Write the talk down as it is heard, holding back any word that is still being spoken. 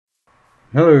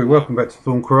Hello, welcome back to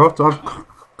Thaumcraft. I've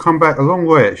come back a long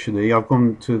way actually. I've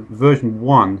gone to version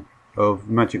 1 of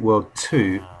Magic World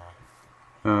 2,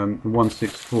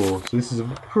 164. So this is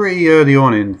pretty early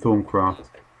on in Thaumcraft.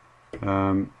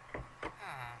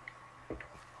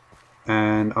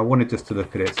 And I wanted just to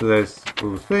look at it. So there's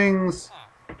all the things,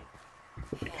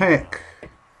 the peck,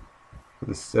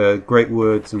 the great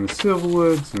woods and the silver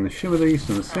woods and the shimmer leaves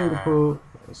and the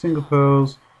single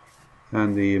pearls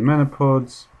and the mana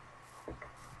pods.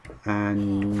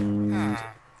 And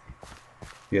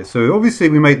yeah, so obviously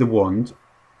we made the wand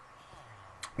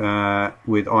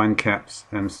with iron caps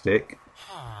and a stick,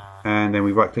 and then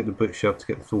we right click the bookshelf to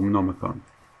get the Thaumnomicon.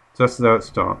 So that's how it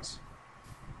starts.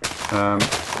 And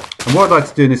what I'd like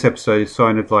to do in this episode is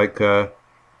kind of like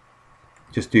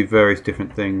just do various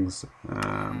different things,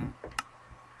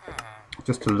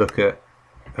 just to look at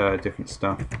different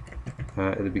stuff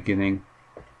at the beginning,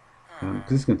 because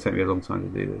this is going to take me a long time to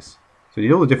do this. So you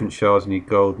need all the different shards, you need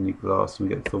gold, you need glass, and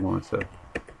we get the thermometer.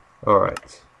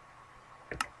 Alright.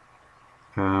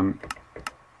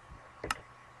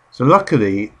 So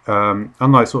luckily,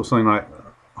 unlike sort of something like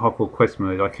hardcore quest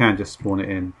mode, I can just spawn it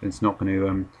in. It's not going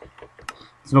to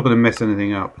mess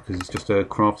anything up because it's just a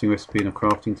crafting recipe and a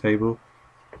crafting table.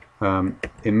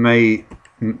 It may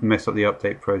mess up the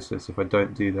update process if I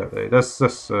don't do that though.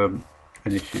 That's an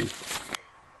issue.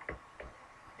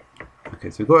 Okay,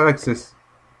 so we've got access.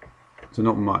 So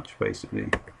not much, basically.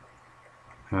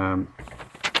 And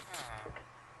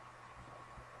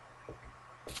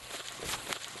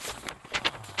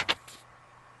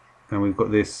we've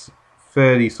got this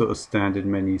fairly sort of standard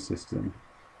menu system.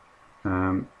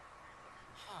 But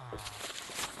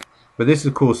this,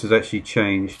 of course, has actually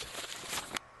changed.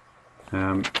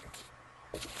 And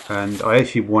I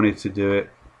actually wanted to do it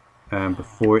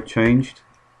before it changed.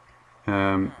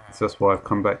 So that's why I've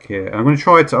come back here. I'm going to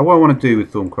try to. What I want to do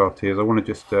with Thaumcraft here is I want to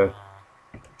just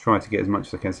try to get as much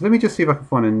as I can. So let me just see if I can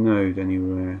find a node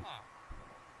anywhere.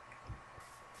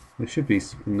 There should be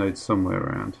a node somewhere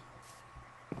around.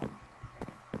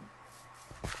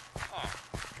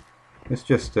 Let's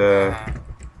just. I'd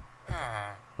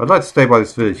like to stay by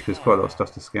this village because there's quite a lot of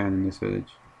stuff to scan in this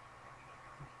village.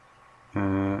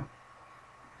 Can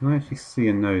I actually see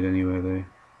a node anywhere though?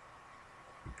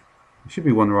 There should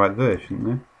be one right there, shouldn't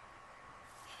there?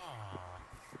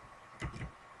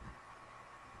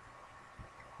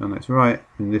 And that's right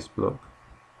in this block.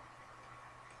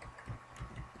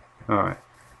 Alright.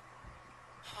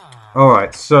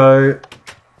 Alright, so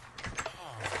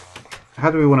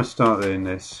how do we want to start doing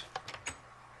this?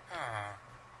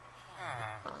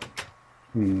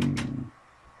 We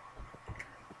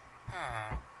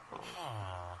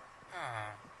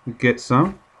get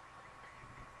some.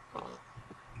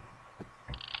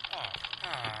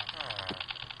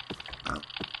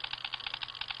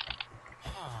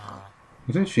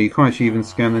 Essentially, you can't actually even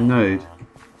scan the node.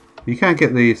 You can't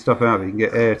get the stuff out of it. You can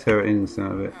get air, terra, instant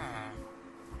out of it.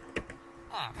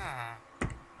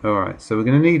 Alright, so we're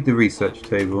going to need the research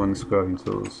table and the scribing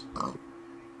tools.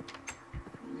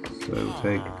 So we'll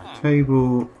take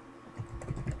table,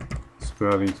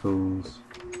 scribing tools,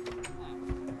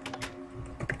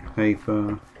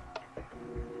 paper.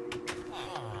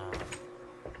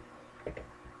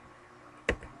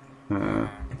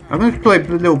 I'm going to play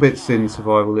little bits in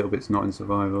survival, little bits not in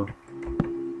survival.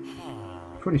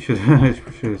 Probably should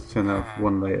have turned that off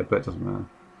one later, but it doesn't matter.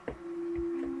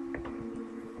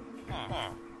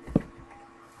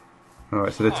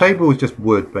 Alright, so the table is just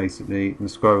wood basically, and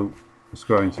the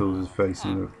scrolling tools is fairly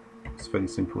similar. It's fairly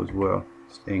simple as well,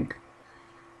 just ink.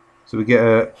 So we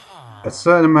get a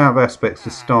certain amount of aspects to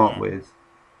start with.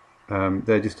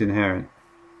 They're just inherent.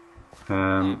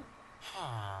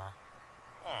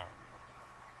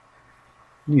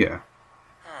 Yeah.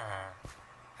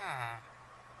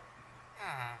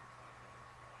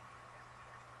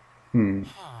 So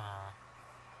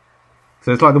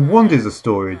it's like the wand is a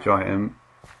storage item,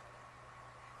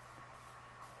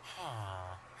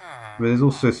 but there's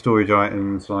also storage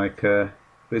items like, but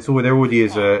there already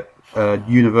is a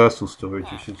universal storage,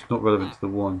 which is not relevant to the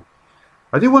wand.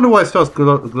 I do wonder why it starts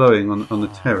glowing on the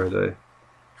terra though.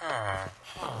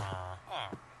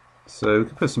 So we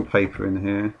can put some paper in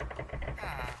here.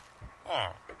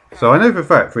 So I know for a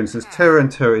fact, for instance, terra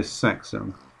and terra is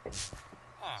Saxon. So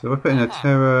if I put in a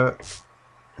terra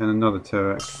and another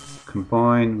terra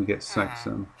combine, we get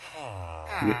Saxon.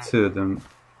 We get two of them.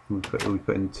 And we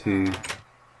put in two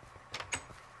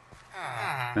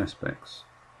aspects.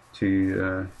 We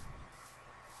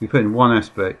put in one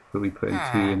aspect, but we put in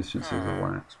two instances of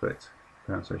one aspect.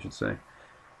 Perhaps I should say.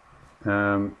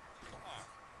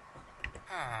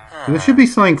 There should be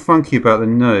something funky about the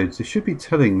nodes. It should be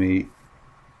telling me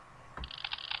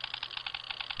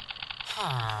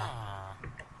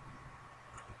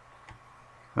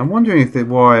I'm wondering if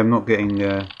why I'm not getting...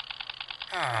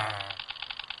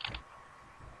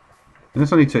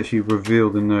 unless I need to actually reveal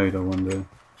the node, I wonder.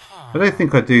 I don't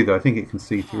think I do though, I think it can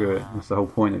see through it. That's the whole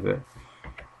point of it.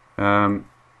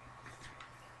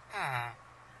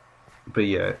 But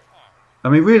yeah. I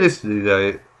mean, realistically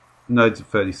though, nodes are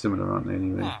fairly similar, aren't they,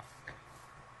 anyway?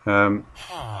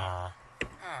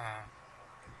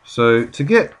 So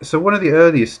one of the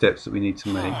earliest steps that we need to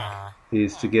make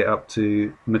is to get up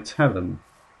to metallum.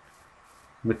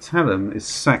 Metallum is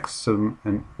saxum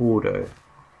and ordo.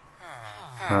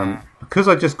 Because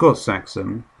I just got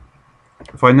saxum,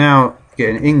 if I now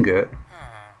get an ingot,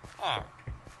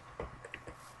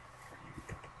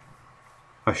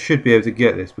 I should be able to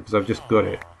get this because I've just got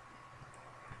it.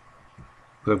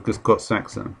 Because I've just got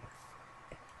saxum.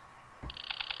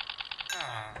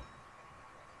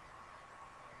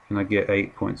 And I get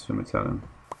 8 points for metallum.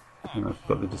 And I've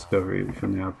got the discovery, which will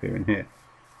now appear in here.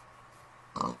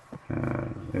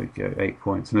 There we go, 8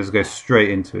 points. And let's go straight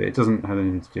into it. It doesn't have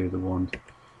anything to do with the wand.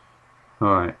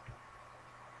 Alright.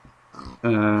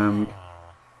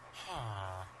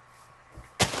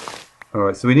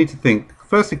 Alright, so we need to think.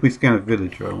 First, if we scan a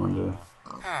villager, I wonder.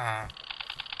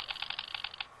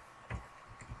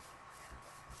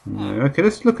 No. Okay,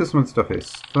 let's look at some of the stuff here.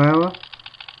 Flower.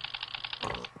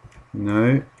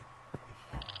 No.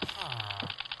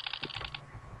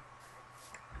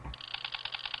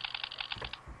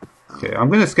 Okay, I'm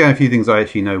going to scan a few things I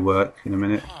actually know work in a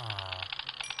minute.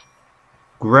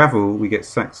 Gravel, we get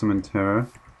saxum and terra.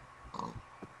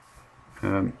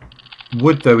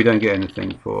 Wood, though, we don't get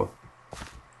anything for.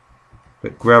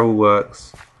 But gravel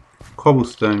works.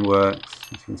 Cobblestone works,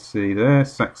 as you can see there.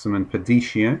 Saxum and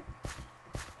Pedicio.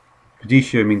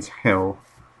 Pedicio means hell.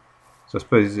 So I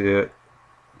suppose if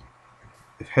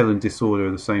hell and disorder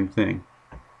are the same thing,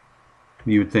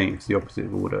 you would think it's the opposite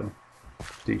of order.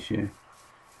 Pedicio.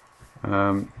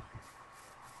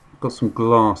 Got some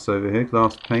glass over here,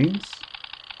 glass panes.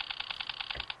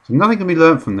 So nothing can be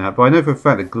learnt from that, but I know for a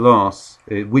fact that glass,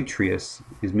 vitreous,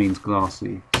 means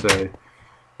glassy. So,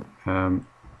 and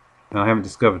I haven't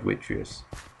discovered vitreous.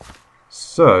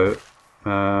 So,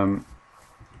 yeah.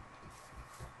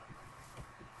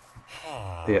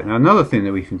 Now another thing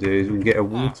that we can do is we can get a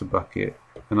water bucket,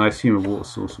 and I assume a water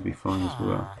source will be fine as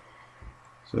well.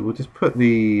 So we'll just put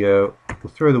the, we'll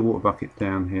throw the water bucket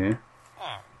down here,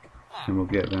 and we'll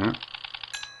get that.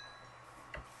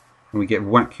 And we get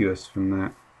vacuous from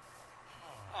that.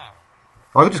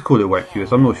 I'll just call it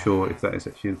vacuous. I'm not sure if that is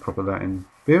actually the proper Latin.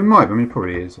 But it might, I mean it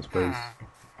probably is, I suppose.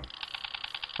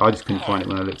 I just couldn't find it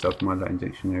when I looked up in my Latin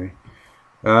dictionary.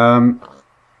 So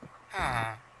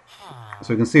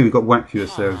we can see we've got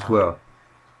vacuous there as well.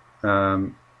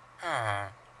 And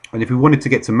if we wanted to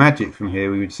get to magic from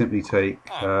here, we would simply take...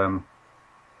 well,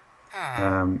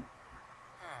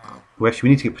 actually,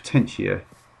 we need to get potentia.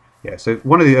 Yeah, so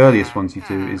one of the earliest ones you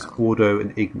do is Ordo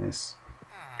and Ignis.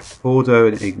 Ordo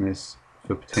and Ignis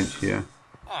for potentia,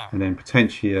 and then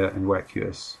potentia and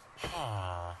vacuous.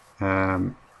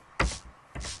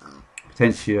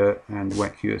 Potentia and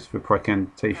vacuous for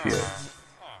praecantatio.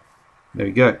 There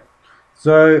we go.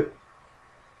 So,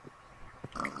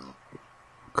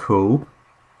 cool.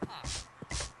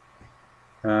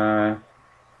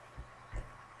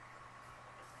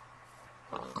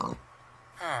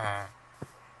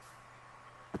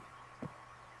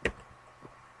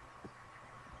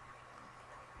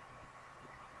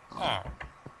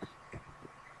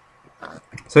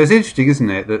 So it's interesting, isn't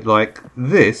it, that like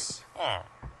this, so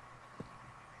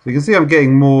you can see I'm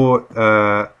getting more,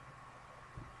 so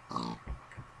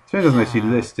it doesn't actually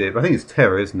list it, but I think it's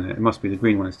Terra, isn't it? It must be, the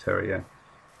green one is Terra, yeah.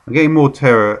 I'm getting more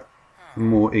Terra and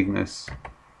more Ignis.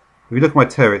 If you look at my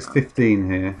Terra, it's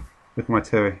 15 here. Look at my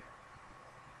Terra.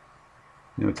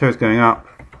 You know, Terra's going up.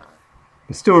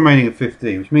 It's still remaining at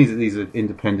 15, which means that these are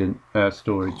independent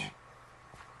storage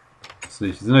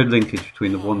solutions. There's no linkage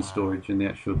between the wand storage and the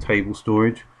actual table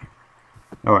storage.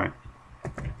 Alright.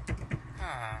 I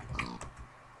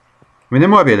mean, there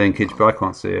might be a linkage, but I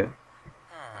can't see it.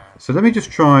 So let me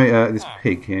just try this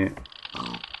pig here.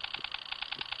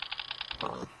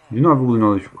 You do not have all the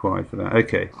knowledge required for that.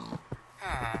 Okay.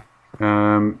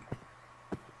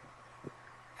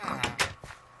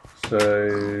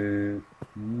 So,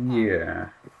 yeah.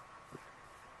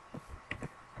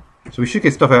 So we should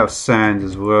get stuff out of sand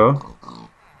as well.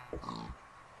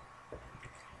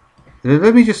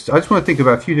 Let me just, I just want to think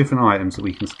about a few different items that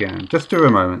we can scan, just for a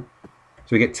moment.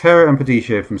 So we get Terra and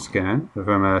Pedicio from sand.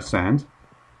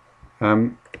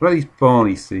 What are these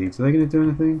barley seeds? Are they going to do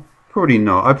anything? Probably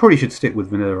not. I probably should stick with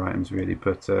vanilla items really,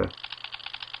 but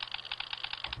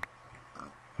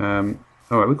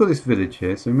Alright, we've got this village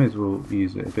here, so we may as well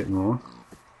use it a bit more.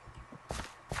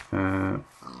 Where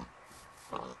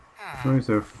is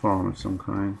there a farm of some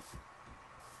kind?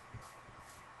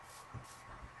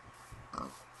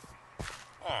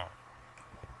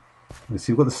 Let's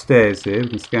see, we've got the stairs here, we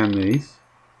can scan these.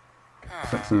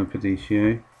 Saxon and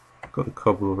Pedicio. Got the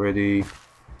cobble already.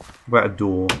 What about a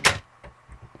door?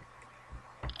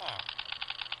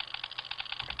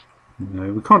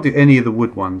 No, we can't do any of the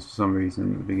wood ones for some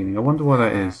reason at the beginning. I wonder why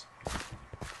that is.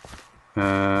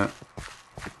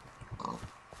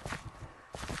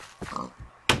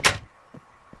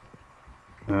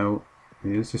 Oh,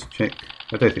 yeah, let's just check.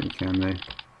 I don't think we can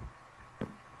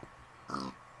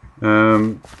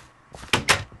though.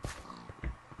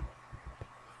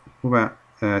 What about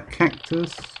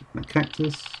cactus? A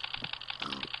cactus?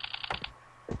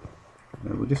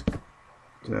 We'll just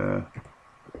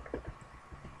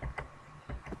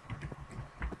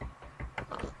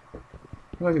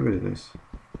how do I get rid of this?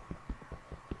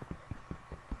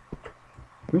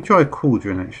 Let me try a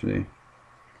cauldron actually.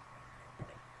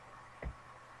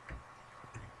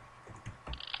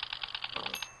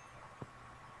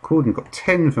 Cauldron got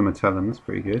 10 for metallum, that's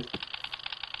pretty good.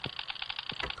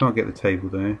 Can't get the table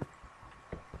though.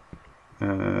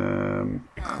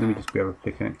 Let me just grab a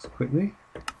pickaxe quickly.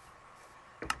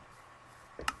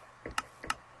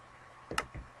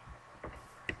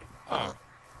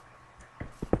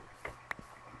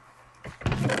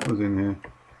 What was in here?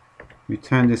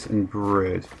 Mutandis and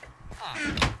bread.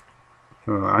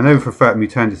 I know for a fact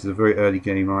Mutandis is a very early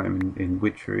game item in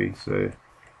Witchery, so.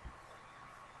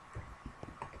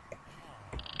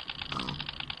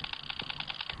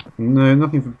 No,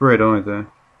 nothing for bread either.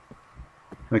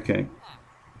 Okay.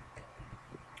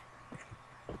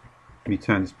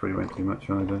 Mutandis probably won't do much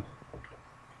either.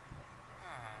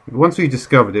 Once we've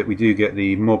discovered it, we do get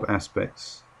the mob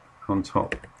aspects on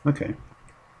top. Okay.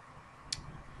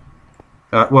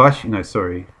 Well, actually, no,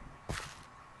 sorry.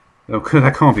 Oh,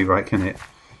 that can't be right, can it?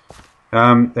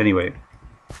 Anyway.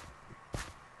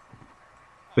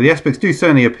 But the aspects do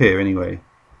certainly appear anyway.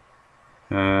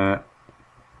 But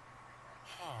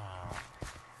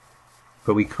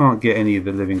we can't get any of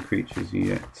the living creatures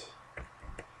yet.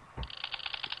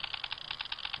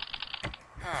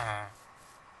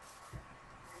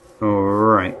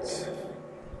 Alright. So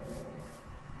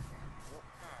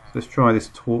let's try this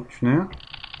torch now.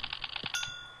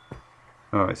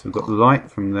 Alright, so we've got light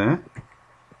from there.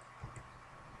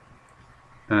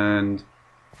 And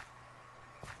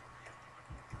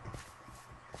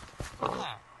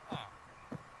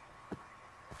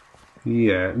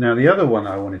yeah, now the other one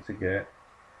I wanted to get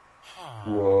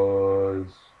was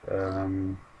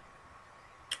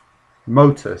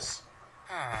Motus.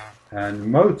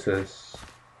 And Motus,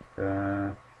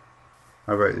 I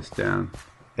wrote this down,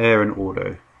 air and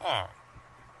auto.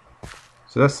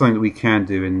 So that's something that we can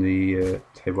do in the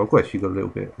table. I've actually got a little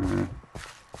bit, I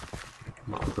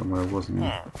forgot where I was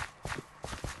now.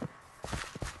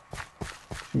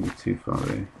 Shouldn't be too far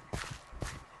there.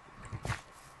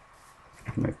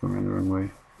 I've gone around the wrong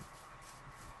way.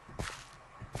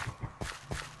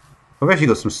 I've actually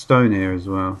got some stone here as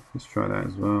well. Let's try that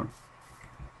as well.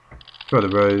 Try the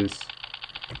rose.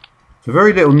 So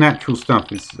very little natural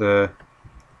stuff. It's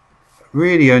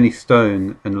really only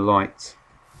stone and light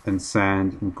and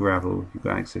sand and gravel you've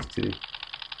got access to.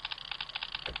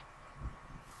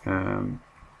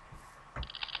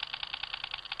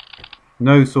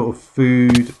 No sort of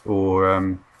food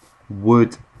or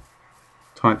wood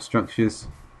type structures.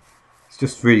 It's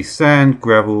just really sand,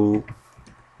 gravel.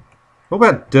 What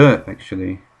about dirt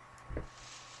actually?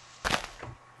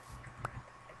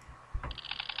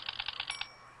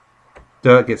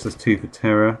 Dirt gets us 2 for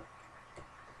terror.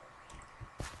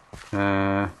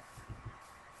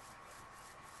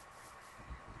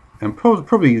 And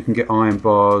probably you can get iron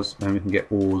bars and we can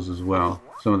get ores as well.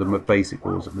 Some of the basic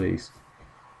ores at least.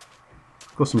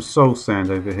 Got some soul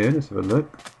sand over here. Let's have a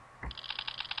look.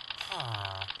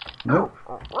 Nope.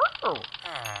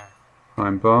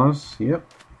 Iron bars. Yep.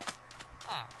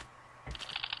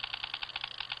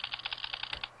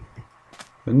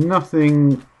 But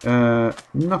nothing.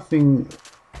 Nothing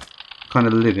kind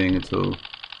of living at all.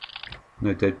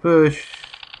 No dead bush.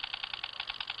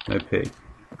 No pig.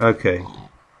 Okay.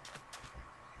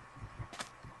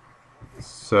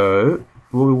 So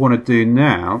what we want to do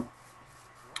now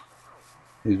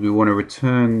is we want to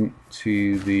return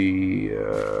to the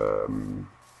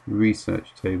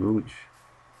research table, which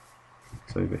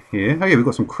is over here. Oh yeah, we've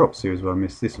got some crops here as well. I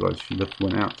missed this one. I should have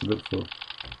went out to look for.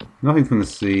 Nothing from the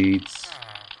seeds.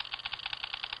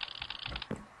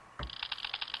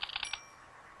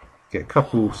 Get a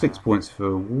couple 6 points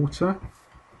for water.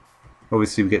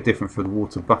 Obviously we get different for the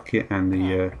water bucket and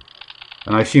the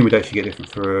and I assume we'd actually get different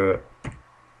for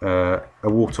a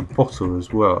water bottle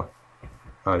as well.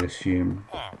 I'd assume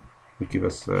would give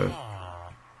us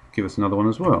another one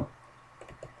as well.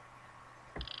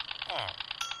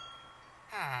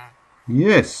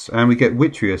 Yes, and we get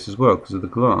vitreous as well because of the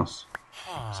glass.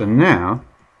 So now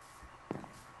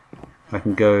I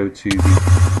can go to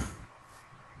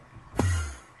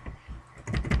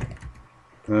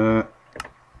the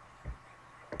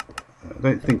I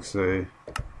don't think so.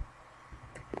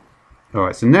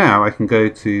 Alright, so now I can go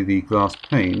to the glass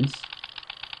panes.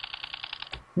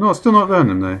 No, still not learn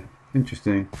them though.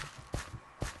 Interesting.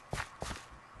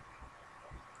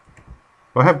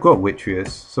 I have got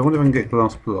vitreous, so I wonder if I can get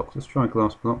glass blocks. Let's try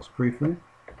glass blocks briefly.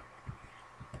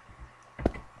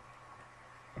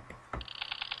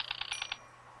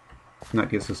 And that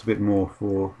gets us a bit more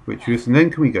for vitreous, and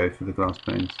then can we go for the glass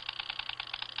panes?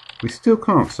 We still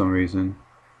can't for some reason.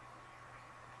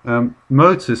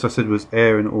 Motors, I said, was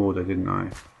air and order, didn't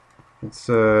I? It's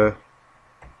so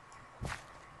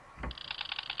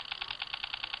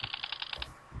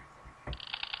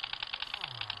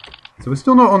we're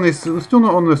still not on this. We're still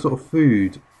not on the sort of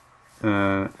food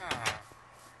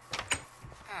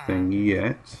thing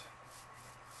yet.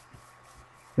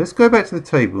 Let's go back to the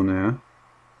table now.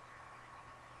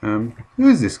 Who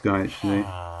is this guy actually?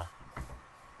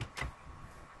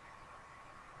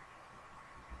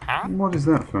 What is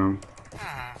that from?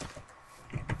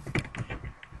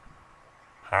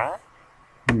 I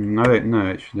don't know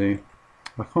actually.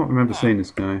 I can't remember seeing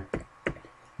this guy.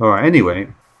 Alright, anyway.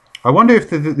 I wonder if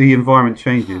the environment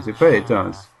changes. I bet it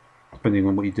does, depending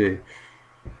on what you do.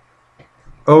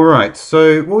 Alright,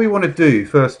 so what we want to do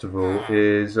first of all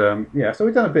is, yeah, so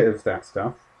we've done a bit of that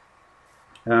stuff.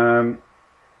 And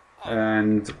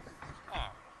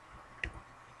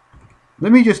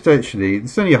let me just actually,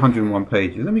 it's only 101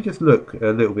 pages, let me just look a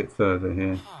little bit further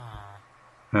here.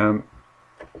 I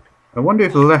wonder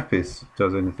if lapis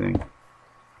does anything.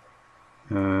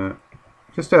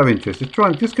 Just out of interest, just try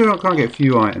and get a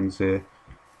few items here.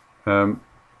 Now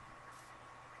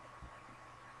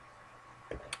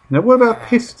what about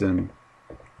piston?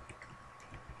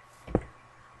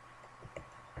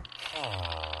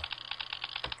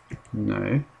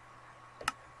 No.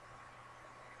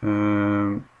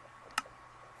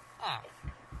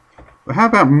 But how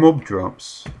about mob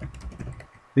drops?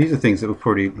 These are things that we're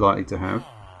probably likely to have.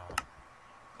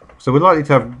 So we're likely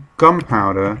to have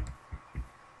gunpowder,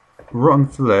 rotten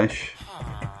flesh,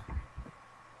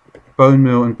 bone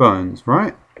meal and bones,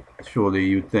 right? Surely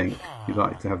you would think you'd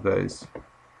like to have those.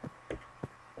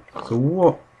 So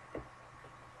what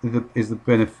is the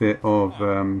benefit of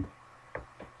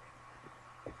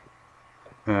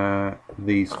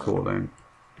these four then?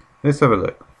 Let's have a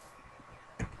look.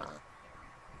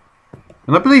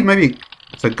 And I believe maybe,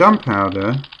 so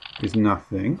gunpowder is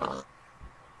nothing.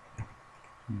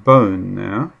 Bone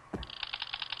now.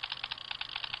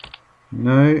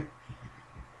 No.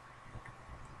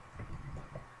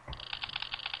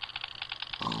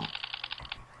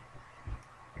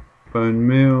 Bone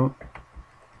meal.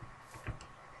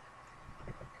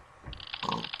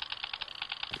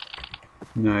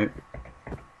 No.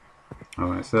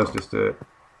 Alright, so that's just a...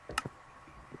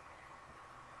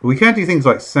 We can do things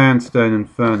like sandstone and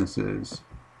furnaces.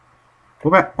 What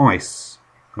about ice?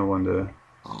 I wonder.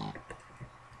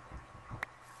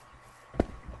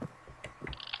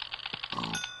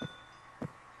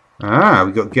 Ah,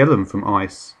 we got Gellum from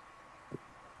ice.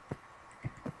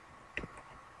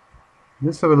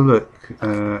 Let's have a look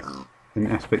in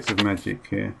aspects of magic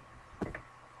here.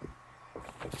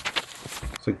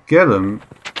 So Gellum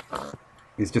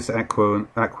is just aqua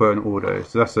and auto.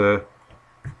 So that's a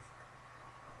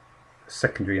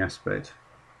secondary aspect.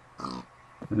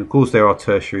 And of course there are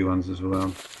tertiary ones as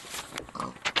well.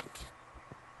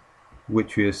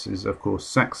 Vitreous is of course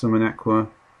Saxum and aqua.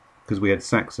 Because we had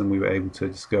Saxum we were able to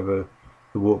discover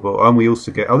the water bottle. And we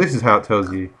also get, oh, this is how it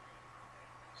tells you.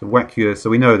 So vacuous, so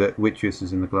we know that vitreous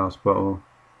is in the glass bottle.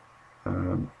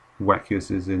 Vacuous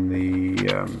is in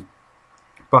the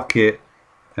bucket.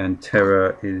 And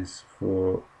terra is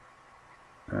for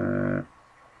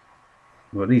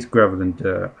well, at least gravel and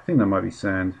dirt. I think that might be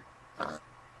sand.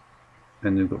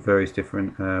 And we've got various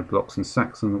different blocks and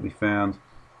Saxum that we found.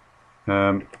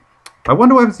 I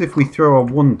wonder what happens if we throw our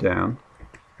wand down.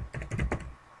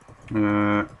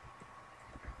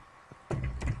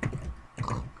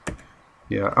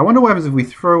 Yeah, I wonder what happens if we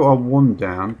throw our wand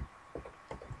down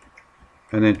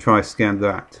and then try scan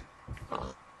that.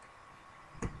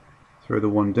 Throw the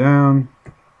wand down.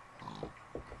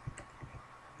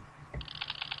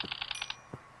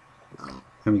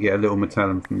 And we get a little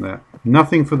metallum from that.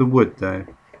 Nothing for the wood though.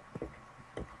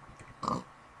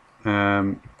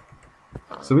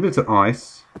 So we looked at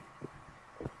ice.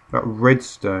 That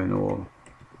redstone ore.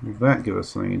 Will that give us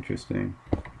something interesting?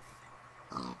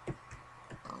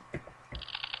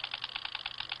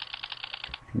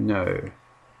 No.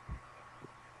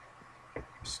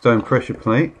 Stone pressure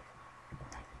plate.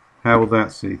 How will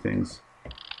that see things?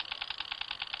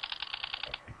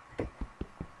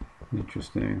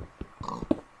 Interesting.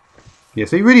 Yeah,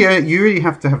 so you really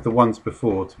have to have the ones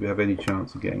before to have any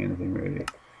chance of getting anything really.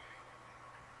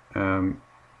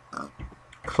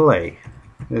 Clay.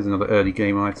 There's another early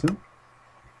game item.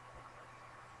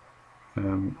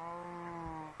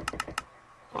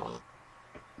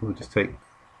 We'll just take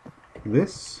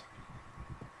this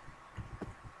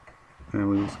and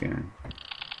we'll scan.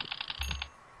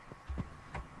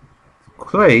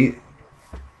 Clay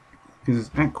gives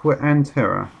us aqua and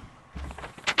terra.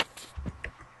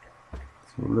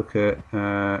 So we'll look at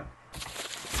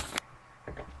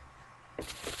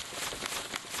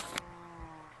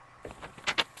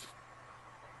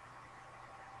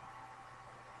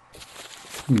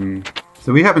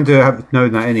So we happen to have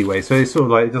known that anyway. So it's sort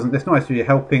of like it's not actually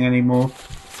helping anymore.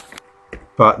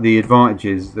 But the advantage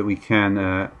is that we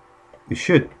can we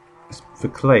should, for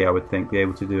clay, I would think, be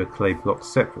able to do a clay block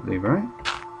separately, right?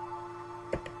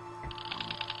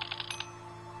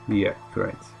 Yeah,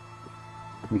 great.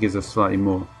 It gives us slightly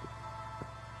more.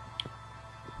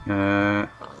 Some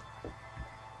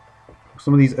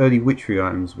of these early witchery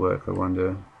items work, I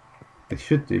wonder. They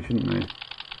should do, shouldn't they?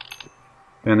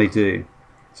 And they do.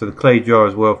 So the clay jar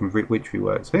as well from witchery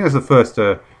works. I think that's the first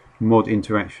mod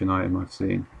interaction item I've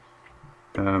seen.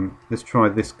 Let's try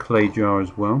this clay jar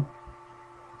as well.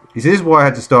 This is why I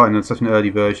had to start in such an early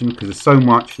version, because there's so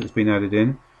much that's been added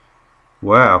in.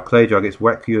 Wow, clay jar gets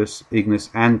Vacuous, Ignis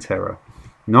and Terra.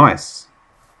 Nice.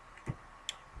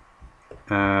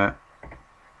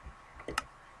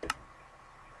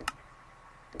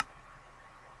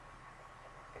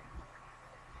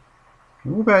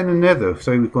 What about in the nether?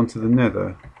 So we've gone to the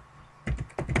nether.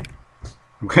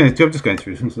 I'm just going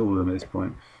through all of them at this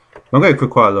point. I'm going for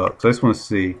quite a lot, so I just want to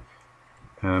see.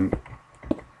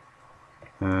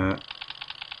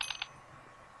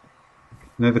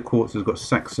 Nether quartz has got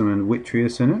Saxum and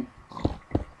Witcheous in it.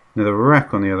 Nether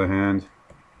rack, on the other hand,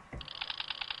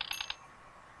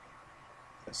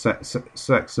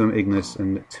 Saxum, Ignis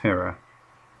and Terra.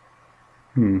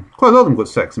 Quite a lot of them got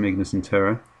Saxum, Ignis and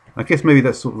Terra. I guess maybe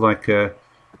that's sort of like a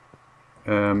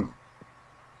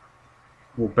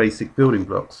more basic building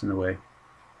blocks in a way.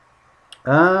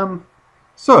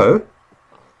 So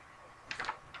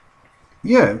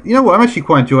yeah, you know what? I'm actually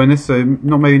quite enjoying this. So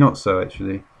maybe not so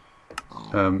actually.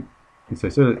 So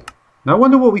now I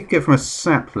wonder what we can get from a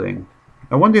sapling.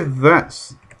 I wonder if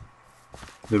that's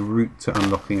the route to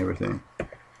unlocking everything.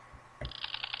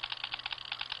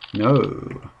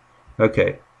 No.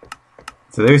 Okay.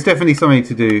 So there is definitely something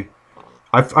to do.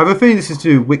 I have a feeling this is to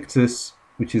do with Victus,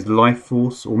 which is life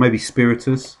force, or maybe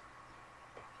Spiritus.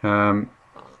 So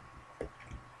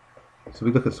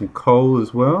we look at some coal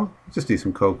as well. Just do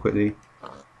some coal quickly.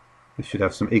 This should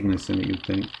have some Ignis in it, you'd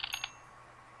think.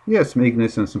 Yeah, some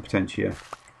Ignis and some Potentia.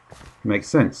 Makes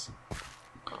sense.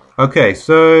 Okay,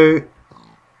 so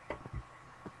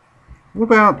what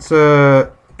about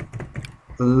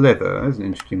leather? That's an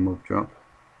interesting mob drop.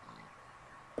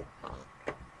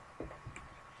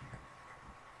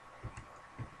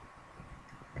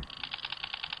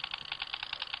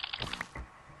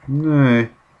 No.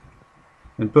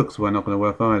 And books were not going to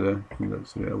work either.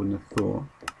 That's what I wouldn't have thought.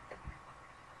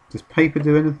 Does paper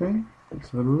do anything? Let's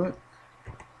have a look.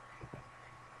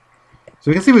 So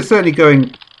we can see we're certainly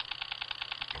going...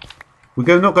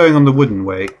 We're not going on the wooden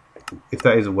way, if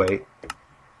that is a way.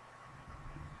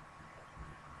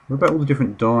 What about all the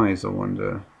different dyes, I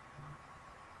wonder?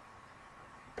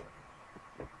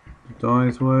 Do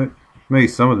dyes work? Maybe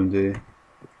some of them do.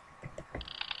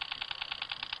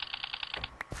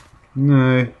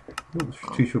 No,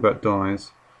 not too sure about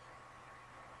dyes.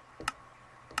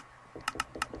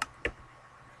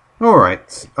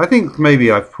 Alright, I think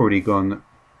maybe I've probably gone...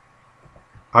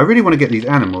 I really want to get these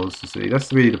animals, to see.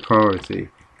 That's really the priority.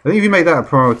 I think if you make that a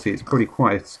priority, it's probably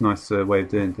quite a nice way of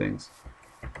doing things.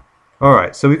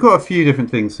 Alright, so we've got a few different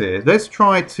things here. Let's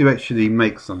try to actually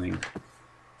make something.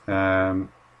 Now,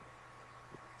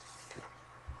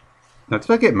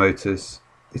 did I get motors?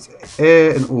 It's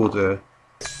air and order.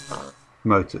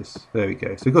 Motors. There we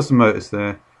go. So we've got some motors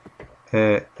there.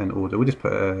 Air and order. We'll just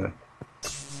put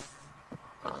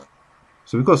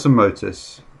so we've got some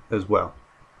motors as well.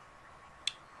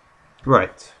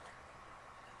 Right.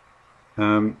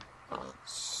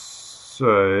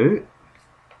 So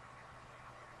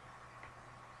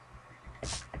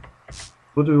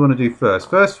what do we want to do first?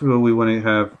 First of all, we want to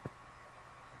have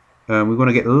we want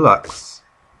to get Lux,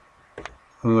 and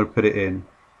we want to put it in.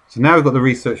 So now we've got the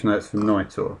research notes from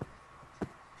Nitor.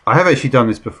 I have actually done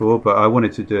this before, but I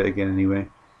wanted to do it again anyway.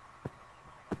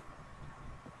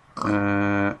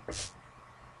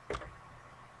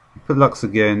 Put Lux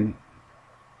again.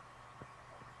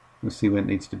 Let's see where it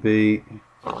needs to be.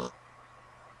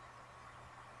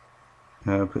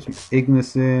 Put some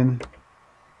Ignis in.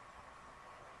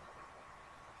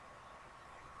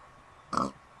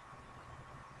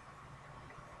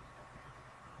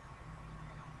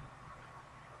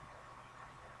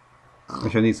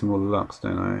 Actually, I need some more Lux,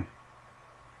 don't I?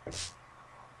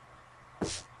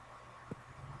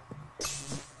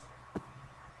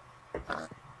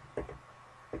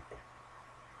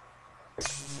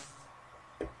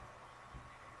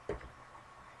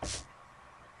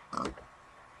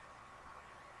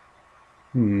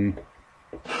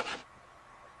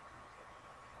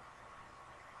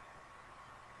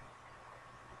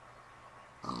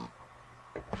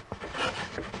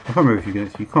 I can't remember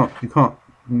if you can't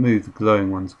move the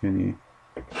glowing ones, can you?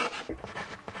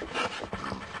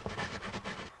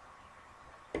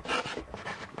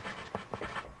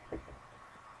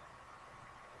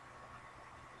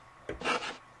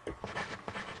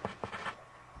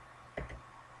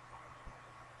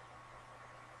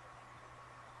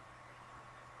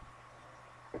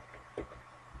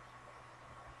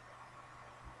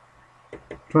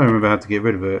 I'm trying to remember how to get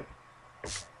rid of it.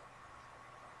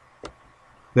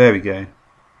 There we go.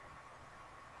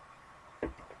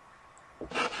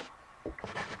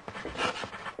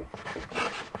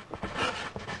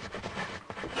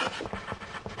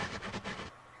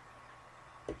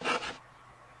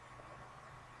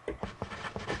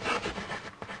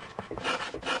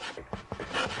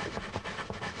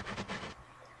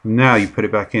 Now you put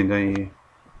it back in, don't you?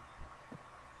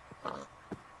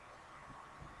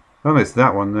 Oh, it's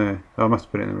that one there. Oh, I must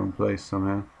have put it in the wrong place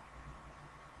somehow.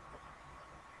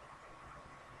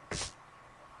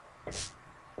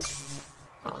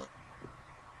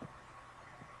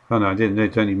 Oh no, I didn't. I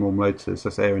don't need more motors.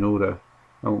 That's air in order.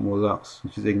 I want more Lux,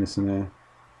 which is Ignis in there.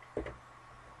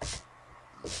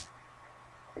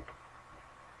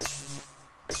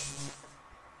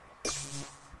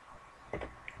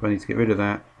 I need to get rid of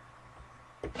that.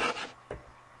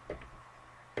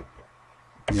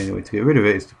 And the only way to get rid of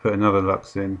it is to put another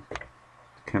Lux in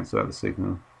to cancel out the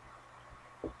signal.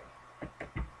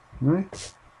 No?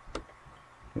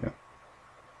 Yeah.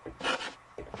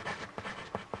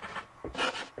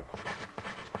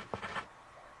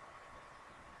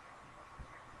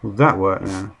 Will that work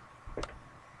now?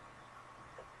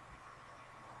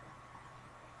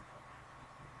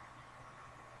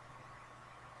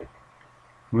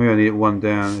 Maybe I need it one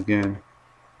down again.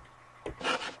 Do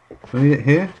I need it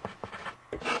here?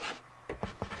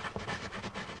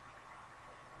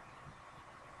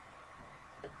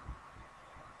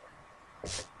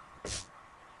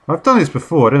 I've done this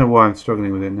before, I don't know why I'm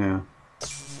struggling with it now.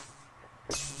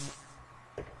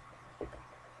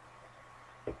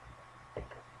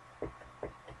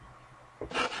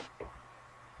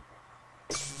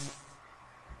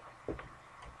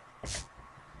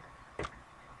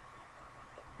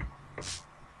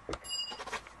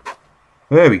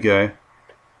 There we go.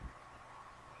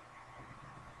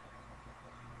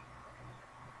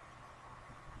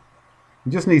 It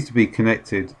just needs to be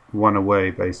connected one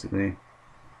away, basically.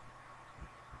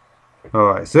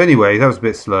 Alright, so anyway, that was a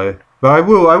bit slow. But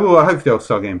hopefully I'll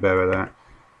start getting better at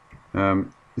that.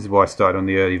 This is why I started on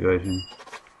the early version.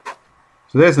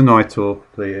 So there's the Nitor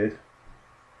completed.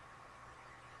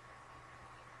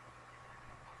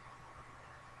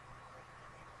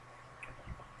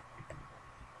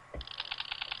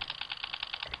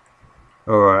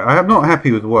 Alright, I am not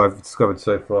happy with what I've discovered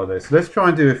so far though. So let's try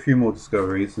and do a few more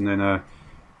discoveries and then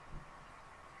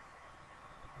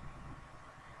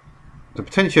the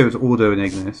potential is Ordo and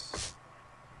Ignis.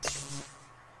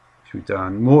 Which we've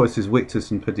done. Mortis is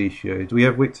Victus and Perditio. Do we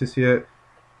have Victus yet?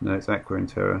 No, it's Aqua and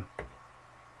Terra.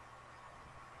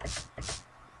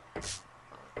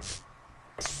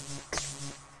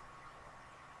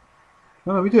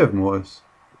 Oh no, we do have Mortis.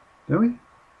 Don't we?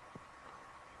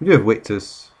 We do have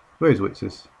Victus. Where is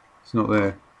Victus? It's not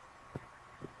there.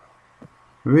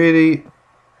 Really?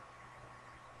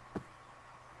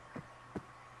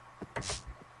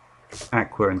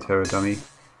 Aqua and Terra dummy.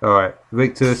 Alright,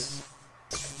 Victus.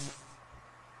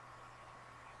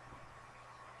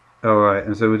 Alright,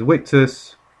 and so with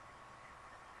Victus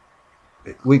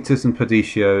and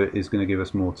Perditio is going to give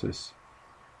us Mortis.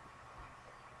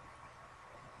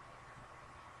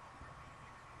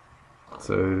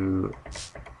 So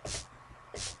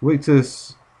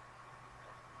Victus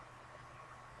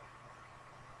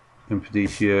and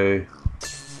Pedicio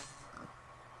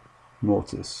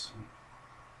Mortis.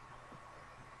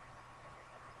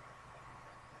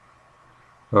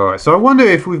 Alright, so I wonder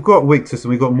if we've got Victus and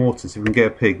we've got Mortis, if we can get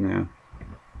a pig now.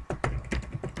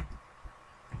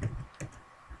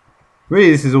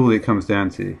 Really, this is all it comes down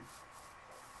to.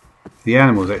 If the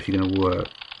animal's actually going to work.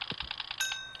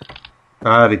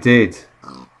 Ah, they did.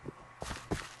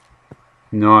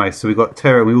 Nice, so we got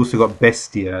Terra and we also got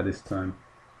Bestia this time.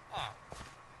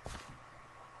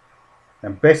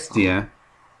 And Bestia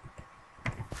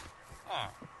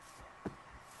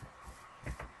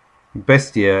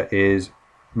is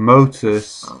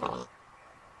Motus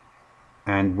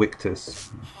and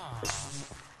Victus.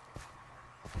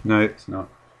 No, it's not.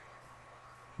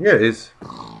 Yeah, it is.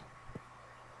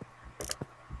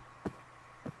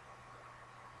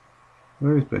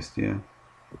 Where is Bestia?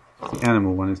 It's the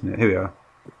animal one, isn't it? Here we are.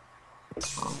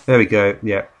 There we go.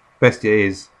 Yeah, Bestia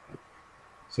is.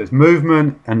 So it's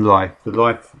movement and life. The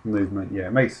life movement. Yeah,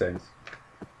 it makes sense.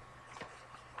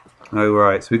 Oh,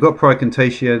 right. So we've got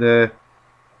Pricontatia there.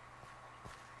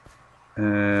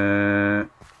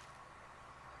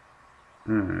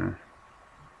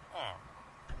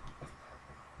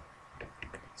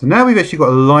 So now we've actually got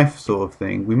a life sort of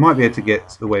thing. We might be able to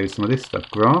get away with some of this stuff.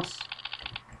 Grass?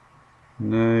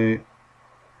 No.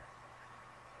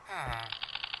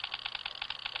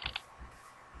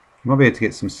 Might be able to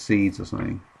get some seeds or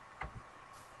something.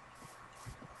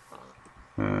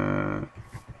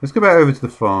 Let's go back over to the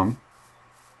farm.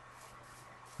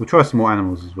 We'll try some more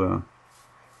animals as well.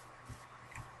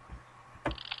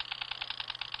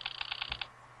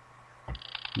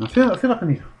 I feel like I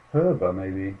need herba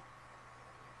maybe.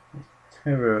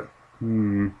 Terra. Let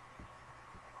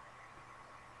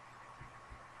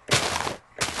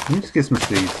me just get some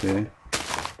seeds here.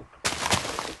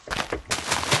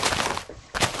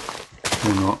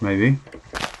 Or not, maybe.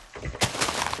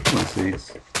 What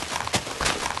seeds?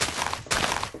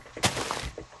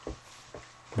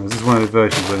 Oh, this is one of the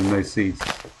versions where there's no seeds.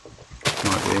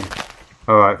 Might be.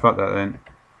 Alright, fuck that then.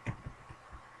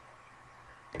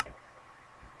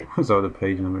 What's that other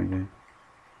page number again?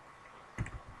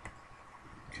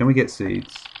 Can we get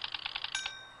seeds?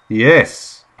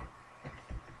 Yes!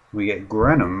 We get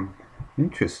granum.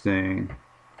 Interesting.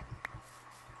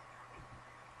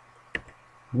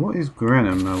 What is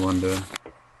granum, I wonder?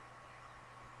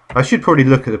 I should probably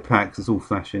look at the packs, it's all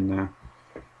flashing now.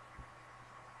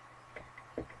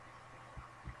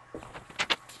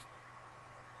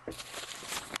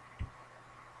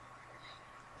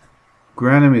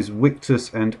 Granum is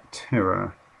Victus and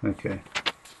Terra. Okay.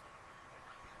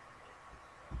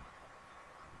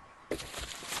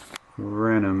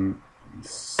 Granum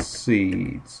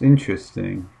seeds.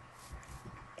 Interesting.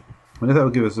 I wonder if that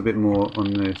will give us a bit more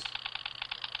on this.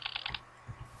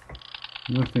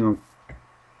 Nothing on.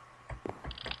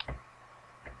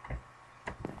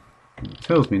 It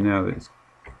tells me now that it's.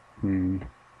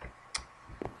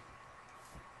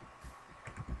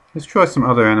 Let's try some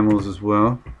other animals as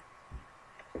well.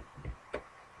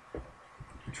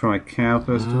 Try cow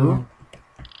first of all.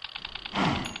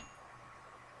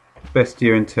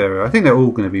 Bestia and Terra. I think they're all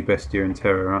going to be Bestia and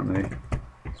Terra, aren't they?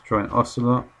 Let's try an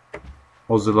Ocelot.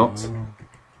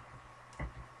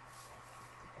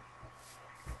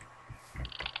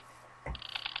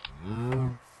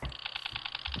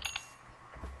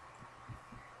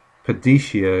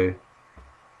 Pedicio.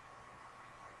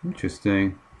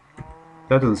 Interesting.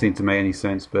 That doesn't seem to make any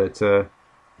sense, but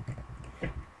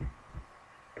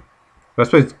I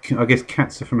suppose, I guess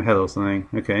cats are from hell or something.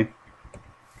 Okay.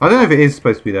 I don't know if it is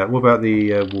supposed to be that. What about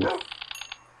the wolf?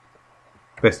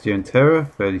 Bestia and Terra,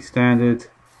 fairly standard.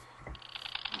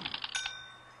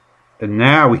 And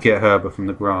now we get herba from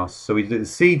the grass. So we do the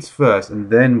seeds first and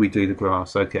then we do the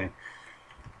grass. Okay.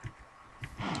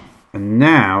 And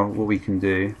now what we can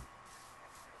do.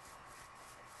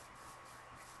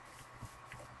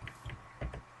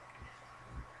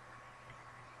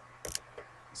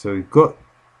 So we've got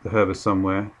the herba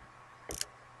somewhere.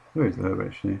 Where is the herba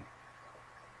actually?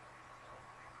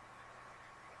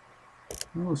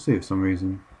 We'll see for some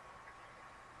reason.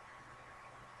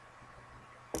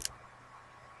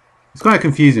 It's kind of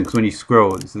confusing because when you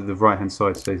scroll, it's the right hand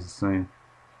side stays the same.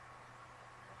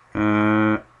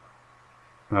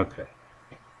 Okay.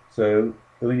 So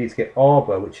we need to get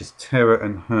arbor, which is Terra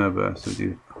and herba. So we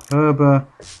do herba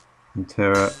and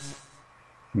Terra,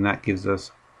 and that gives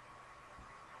us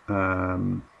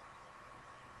for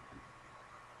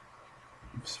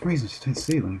some reason I just don't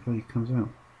see when it comes out.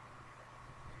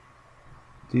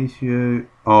 Decio,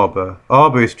 arbor.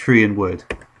 Arbor is tree and wood.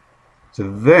 So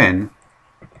then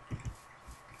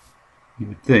You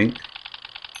would think.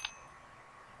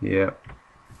 Yeah.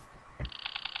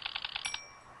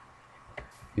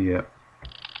 Yeah.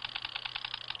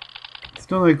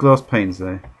 Still no glass panes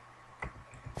though.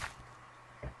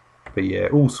 But yeah,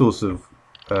 all sorts of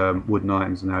wooden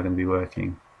items are now going to be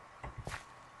working.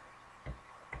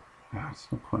 Ah, it's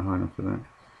not quite high enough for that.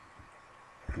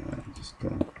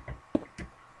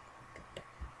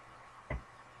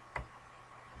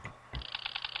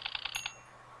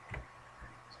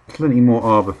 Plenty more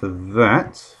arbor for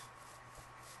that.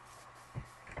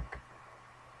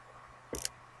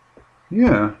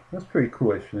 Yeah, that's pretty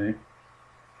cool actually.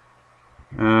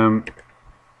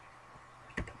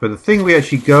 But the thing we're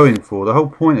actually going for, the whole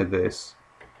point of this,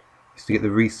 is to get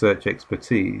the research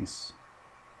expertise.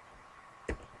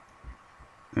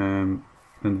 And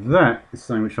that is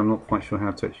something which I'm not quite sure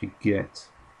how to actually get.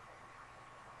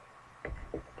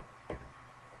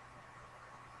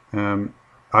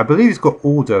 I believe it's got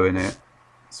ordo in it.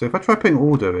 So if I try putting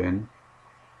ordo in,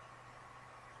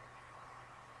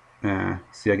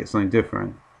 see, I get something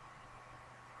different.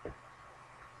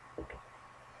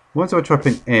 Once I try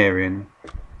putting air in,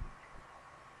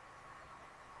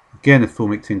 again a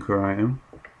Thaumcraft Tinker item.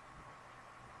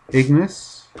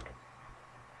 Ignis.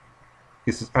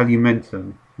 This is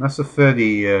Alumentum. That's a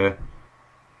fairly,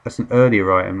 that's an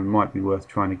earlier item. It might be worth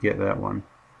trying to get that one.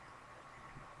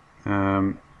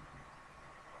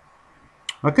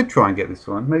 I could try and get this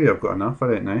one. Maybe I've got enough. I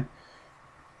don't know.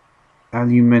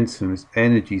 Alumentum is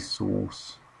energy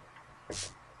source.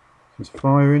 There's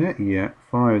fire in it. Yeah,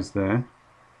 fire's there.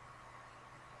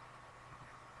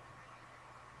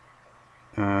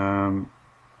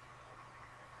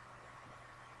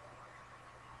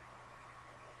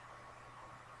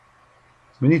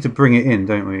 So we need to bring it in,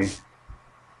 don't we?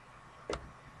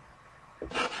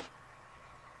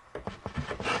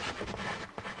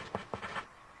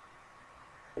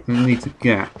 We need a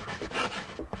gap.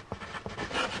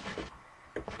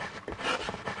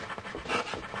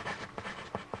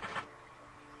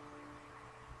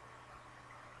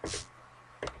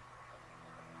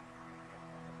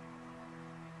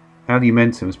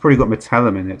 Alumentum. It's probably got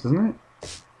metallum in it, doesn't it?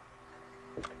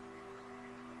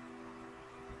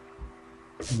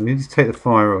 We need to take the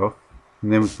fire off,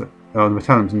 and then we put. Oh, the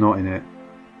metallum's not in it.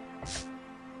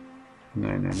 No,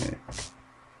 no, no.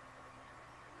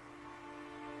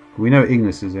 We know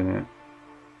Ignis is in it.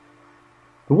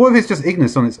 But what if it's just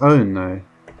Ignis on its own, though?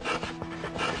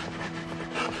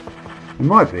 It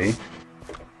might be.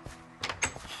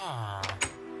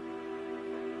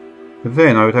 But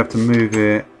then I would have to move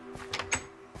it.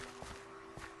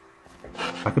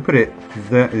 I could put it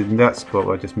there, in that spot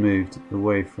where I just moved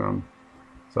away from.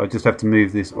 So I just have to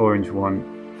move this orange one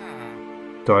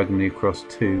diagonally across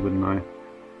too, wouldn't I?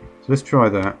 So let's try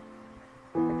that.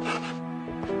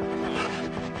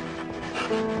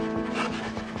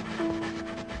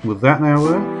 Will that now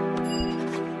work?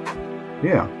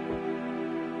 Yeah.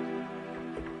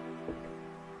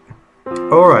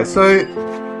 Alright, so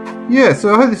yeah,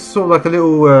 so I hope this is sort of like a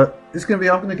little it's going to be,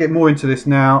 I'm going to get more into this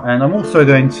now, and I'm also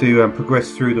going to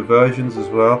progress through the versions as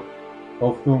well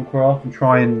of Thaumcraft and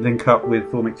try and link up with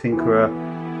Thaumcraft Tinkerer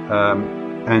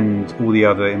and all the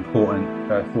other important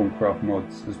Thaumcraft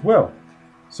mods as well.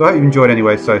 So I hope you enjoyed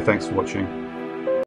anyway, so thanks for watching.